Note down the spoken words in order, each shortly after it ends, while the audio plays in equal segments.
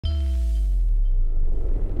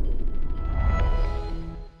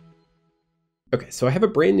Okay, so I have a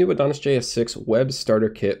brand new AdonisJS 6 web starter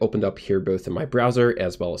kit opened up here both in my browser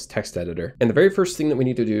as well as text editor. And the very first thing that we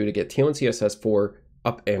need to do to get TailwindCSS 4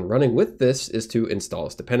 up and running with this is to install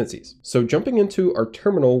its dependencies. So jumping into our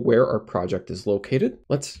terminal where our project is located,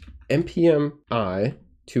 let's npm I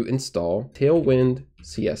to install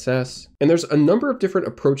TailwindCSS. And there's a number of different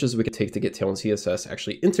approaches we could take to get TailwindCSS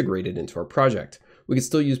actually integrated into our project. We could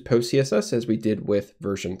still use PostCSS as we did with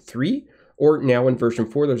version 3, or now in version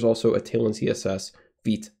 4, there's also a TailwindCSS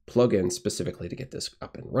Vite plugin specifically to get this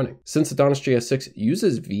up and running. Since AdonisJS 6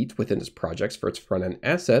 uses Vite within its projects for its front-end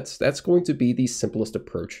assets, that's going to be the simplest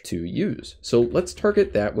approach to use. So let's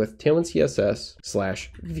target that with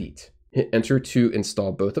TailwindCSS/Vite. Hit enter to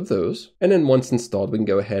install both of those. And then once installed, we can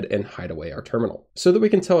go ahead and hide away our terminal. So that we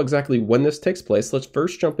can tell exactly when this takes place, let's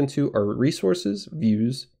first jump into our resources,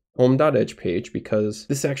 views, home.edge page, because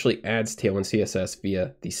this actually adds TailwindCSS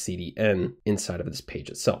via the CDN inside of this page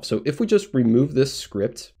itself. So if we just remove this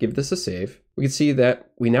script, give this a save, we can see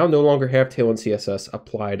that we now no longer have TailwindCSS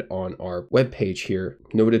applied on our web page here,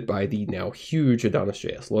 noted by the now huge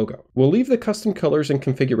AdonisJS logo. We'll leave the custom colors and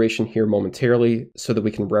configuration here momentarily so that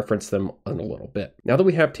we can reference them in a little bit. Now that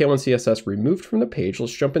we have TailwindCSS removed from the page,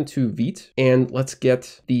 let's jump into Vite and let's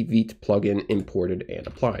get the Vite plugin imported and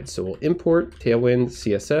applied. So we'll import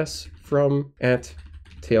TailwindCSS from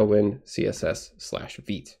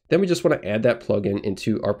TailwindCSS/Vite. Then we just want to add that plugin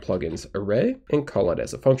into our plugins array and call it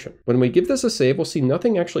as a function. When we give this a save, we'll see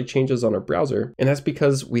nothing actually changes on our browser, and that's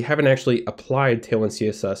because we haven't actually applied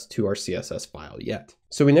TailwindCSS to our CSS file yet.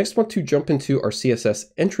 So we next want to jump into our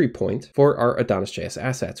CSS entry point for our AdonisJS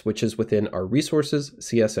assets, which is within our resources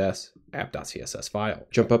CSS app.css file.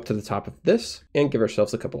 Jump up to the top of this and give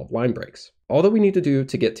ourselves a couple of line breaks. All that we need to do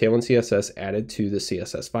to get TailwindCSS added to the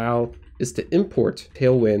CSS file is to import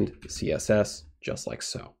TailwindCSS just like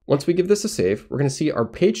so. Once we give this a save, we're going to see our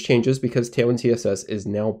page changes because TailwindCSS is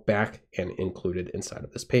now back and included inside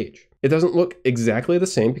of this page. It doesn't look exactly the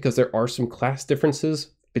same because there are some class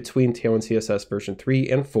differences between TailwindCSS version 3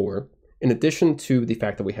 and 4, in addition to the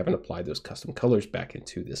fact that we haven't applied those custom colors back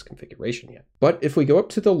into this configuration yet. But if we go up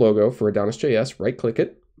to the logo for AdonisJS, right-click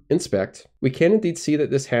it, inspect, we can indeed see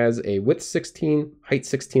that this has a width 16, height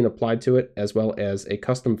 16 applied to it, as well as a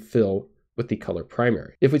custom fill with the color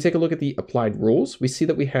primary. If we take a look at the applied rules, we see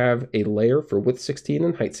that we have a layer for width 16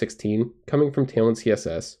 and height 16 coming from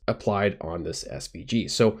TailwindCSS applied on this SVG.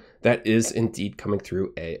 So that is indeed coming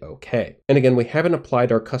through A-OK. And again, we haven't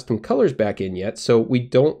applied our custom colors back in yet, so we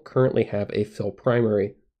don't currently have a fill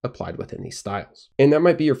primary applied within these styles. And that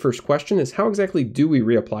might be your first question, is how exactly do we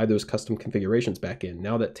reapply those custom configurations back in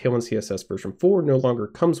now that TailwindCSS version 4 no longer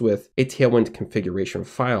comes with a Tailwind configuration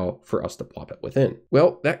file for us to plop it within?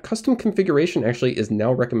 Well, that custom configuration actually is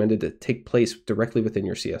now recommended to take place directly within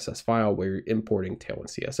your CSS file where you're importing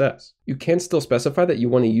TailwindCSS. You can still specify that you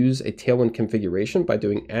want to use a Tailwind configuration by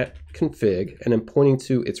doing @config and then pointing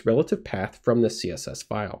to its relative path from the CSS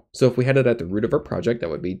file. So if we had it at the root of our project, that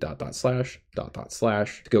would be .. to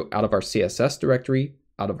go out of our CSS directory,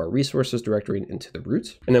 out of our resources directory and into the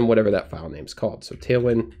root, and then whatever that file name is called. So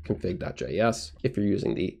tailwind config.js if you're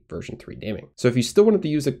using the version 3 naming. So if you still wanted to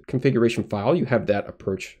use a configuration file, you have that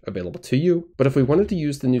approach available to you. But if we wanted to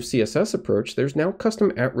use the new CSS approach, there's now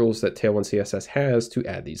custom @rules that TailwindCSS has to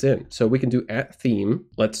add these in. So we can do @theme.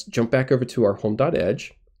 Let's jump back over to our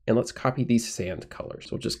home.edge. And let's copy these sand colors.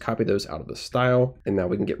 So we'll just copy those out of the style. And now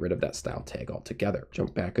we can get rid of that style tag altogether.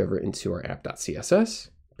 Jump back over into our app.css,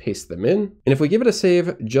 paste them in. And if we give it a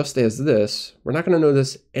save just as this, we're not going to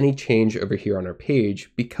notice any change over here on our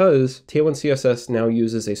page because TailwindCSS now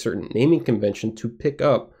uses a certain naming convention to pick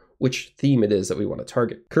up which theme it is that we want to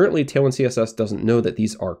target. Currently, TailwindCSS doesn't know that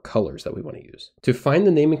these are colors that we want to use. To find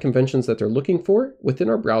the naming conventions that they're looking for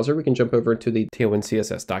within our browser, we can jump over to the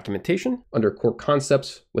TailwindCSS documentation. Under core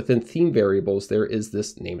concepts, within theme variables, there is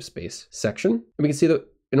this namespace section. And we can see that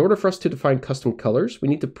in order for us to define custom colors, we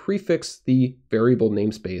need to prefix the variable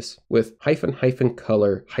namespace with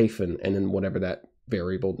 --color and then whatever that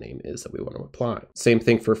variable name is that we want to apply. Same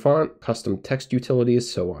thing for font, custom text utilities,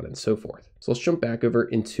 so on and so forth. So let's jump back over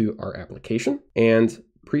into our application and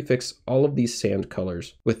prefix all of these sand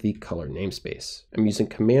colors with the color namespace. I'm using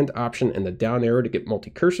Command Option and the down arrow to get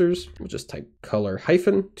multi-cursors. We'll just type color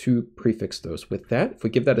hyphen to prefix those with that. If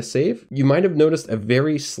we give that a save, you might have noticed a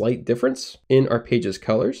very slight difference in our page's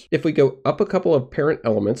colors. If we go up a couple of parent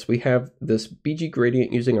elements, we have this BG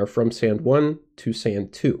gradient using our from sand 1 to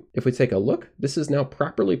sand 2. If we take a look, this is now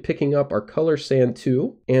properly picking up our color sand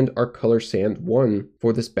 2 and our color sand 1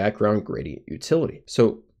 for this background gradient utility.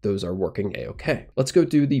 So those are working a-okay. Let's go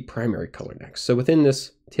do the primary color next. So within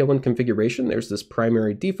this Tailwind configuration, there's this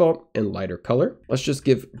primary default and lighter color. Let's just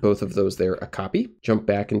give both of those there a copy. Jump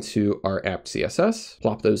back into our app CSS,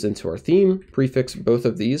 plop those into our theme, prefix both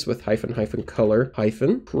of these with --color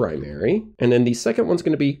 -primary. And then the second one's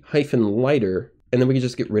going to be -lighter. And then we can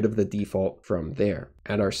just get rid of the default from there.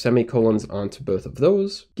 Add our semicolons onto both of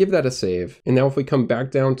those, give that a save. And now if we come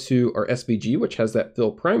back down to our SVG, which has that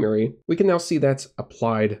fill primary, we can now see that's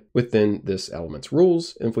applied within this element's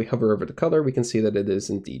rules. And if we hover over the color, we can see that it is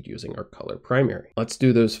indeed using our color primary. Let's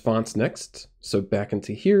do those fonts next. So back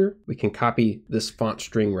into here, we can copy this font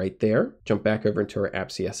string right there, jump back over into our app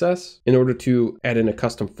CSS. In order to add in a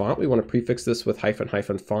custom font, we want to prefix this with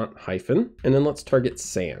 --font-, and then let's target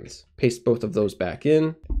sans. Paste both of those back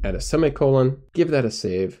in, add a semicolon, give that a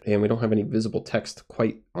save, and we don't have any visible text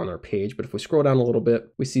quite on our page, but if we scroll down a little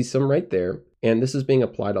bit, we see some right there, and this is being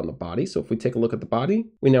applied on the body. So if we take a look at the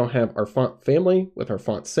body, we now have our font family with our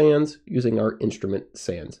font sans using our instrument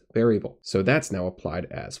sans variable. So that's now applied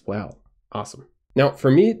as well. Awesome. Now,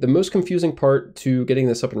 for me, the most confusing part to getting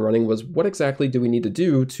this up and running was what exactly do we need to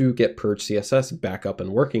do to get Purge CSS back up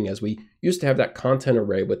and working, as we used to have that content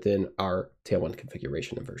array within our Tailwind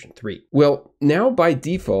configuration in version 3. Well, now by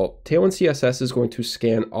default, Tailwind CSS is going to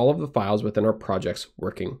scan all of the files within our project's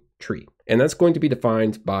working tree. And that's going to be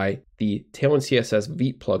defined by the Tailwind CSS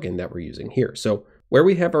Vite plugin that we're using here. So where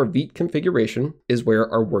we have our Vite configuration is where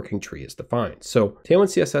our working tree is defined. So Tailwind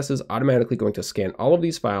CSS is automatically going to scan all of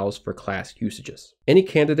these files for class usages. Any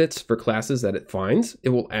candidates for classes that it finds, it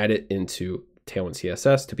will add it into Tailwind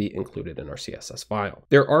CSS to be included in our CSS file.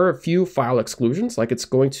 There are a few file exclusions, like it's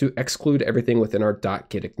going to exclude everything within our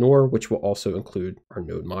 .getignore, which will also include our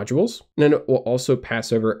node modules. And then it will also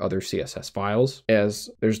pass over other CSS files, as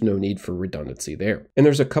there's no need for redundancy there. And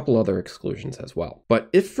there's a couple other exclusions as well. But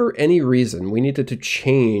if for any reason we needed to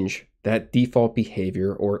change that default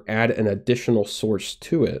behavior or add an additional source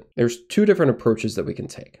to it, there's two different approaches that we can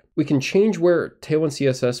take. We can change where Tailwind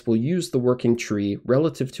CSS will use the working tree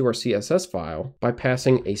relative to our CSS file by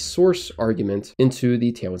passing a source argument into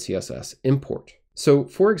the Tailwind CSS import. So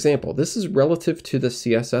for example, this is relative to the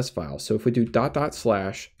CSS file. So if we do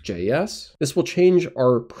 /JS, this will change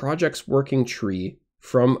our project's working tree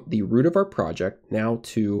from the root of our project now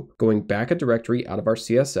to going back a directory out of our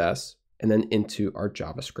CSS and then into our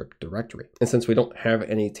JavaScript directory. And since we don't have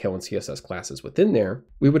any Tailwind CSS classes within there,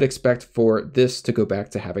 we would expect for this to go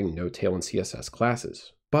back to having no Tailwind CSS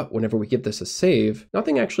classes. But whenever we give this a save,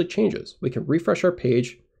 nothing actually changes. We can refresh our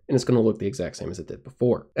page and it's going to look the exact same as it did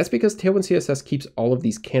before. That's because Tailwind CSS keeps all of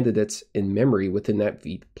these candidates in memory within that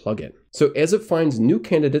Vite plugin. So as it finds new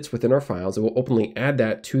candidates within our files, it will openly add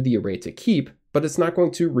that to the array to keep, but it's not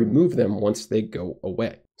going to remove them once they go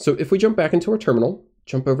away. So if we jump back into our terminal,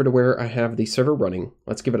 jump over to where I have the server running.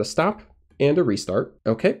 Let's give it a stop and a restart.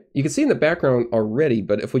 Okay, you can see in the background already,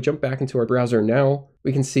 but if we jump back into our browser now,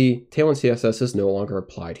 we can see Tailwind CSS is no longer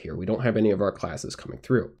applied here. We don't have any of our classes coming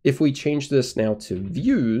through. If we change this now to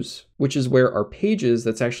views, which is where our pages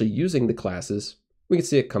that's actually using the classes, we can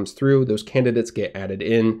see it comes through. Those candidates get added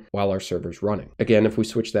in while our server's running. Again, if we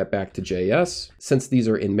switch that back to JS, since these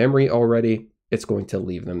are in memory already, it's going to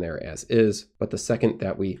leave them there as is. But the second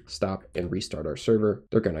that we stop and restart our server,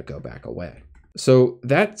 they're going to go back away. So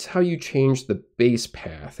that's how you change the base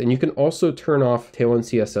path. And you can also turn off Tailwind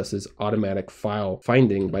CSS's automatic file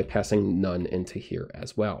finding by passing none into here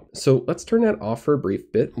as well. So let's turn that off for a brief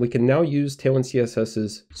bit. We can now use Tailwind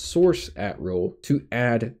CSS's source @ rule to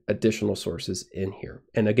add additional sources in here.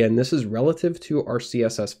 And again, this is relative to our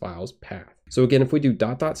CSS files path. So again, if we do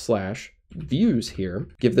 /views here,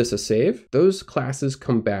 give this a save, those classes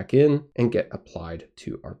come back in and get applied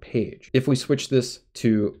to our page. If we switch this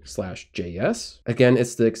to /JS, again,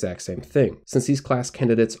 it's the exact same thing. Since these class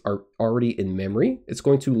candidates are already in memory, it's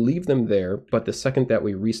going to leave them there, but the second that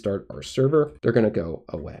we restart our server, they're going to go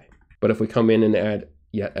away. But if we come in and add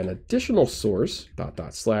yet an additional source,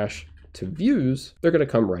 // to views, they're going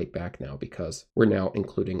to come right back now because we're now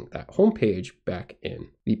including that home page back in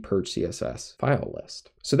the Purge CSS file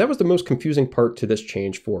list. So that was the most confusing part to this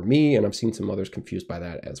change for me, and I've seen some others confused by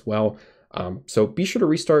that as well. So be sure to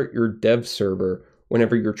restart your dev server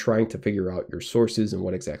whenever you're trying to figure out your sources and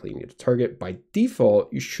what exactly you need to target. By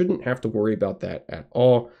default, you shouldn't have to worry about that at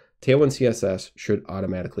all. Tailwind CSS should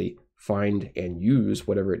automatically find and use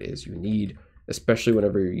whatever it is you need, especially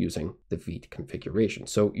whenever you're using the Vite configuration.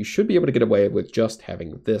 So you should be able to get away with just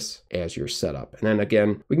having this as your setup. And then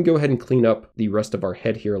again, we can go ahead and clean up the rest of our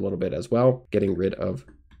head here a little bit as well, getting rid of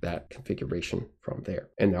that configuration from there.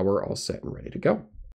 And now we're all set and ready to go.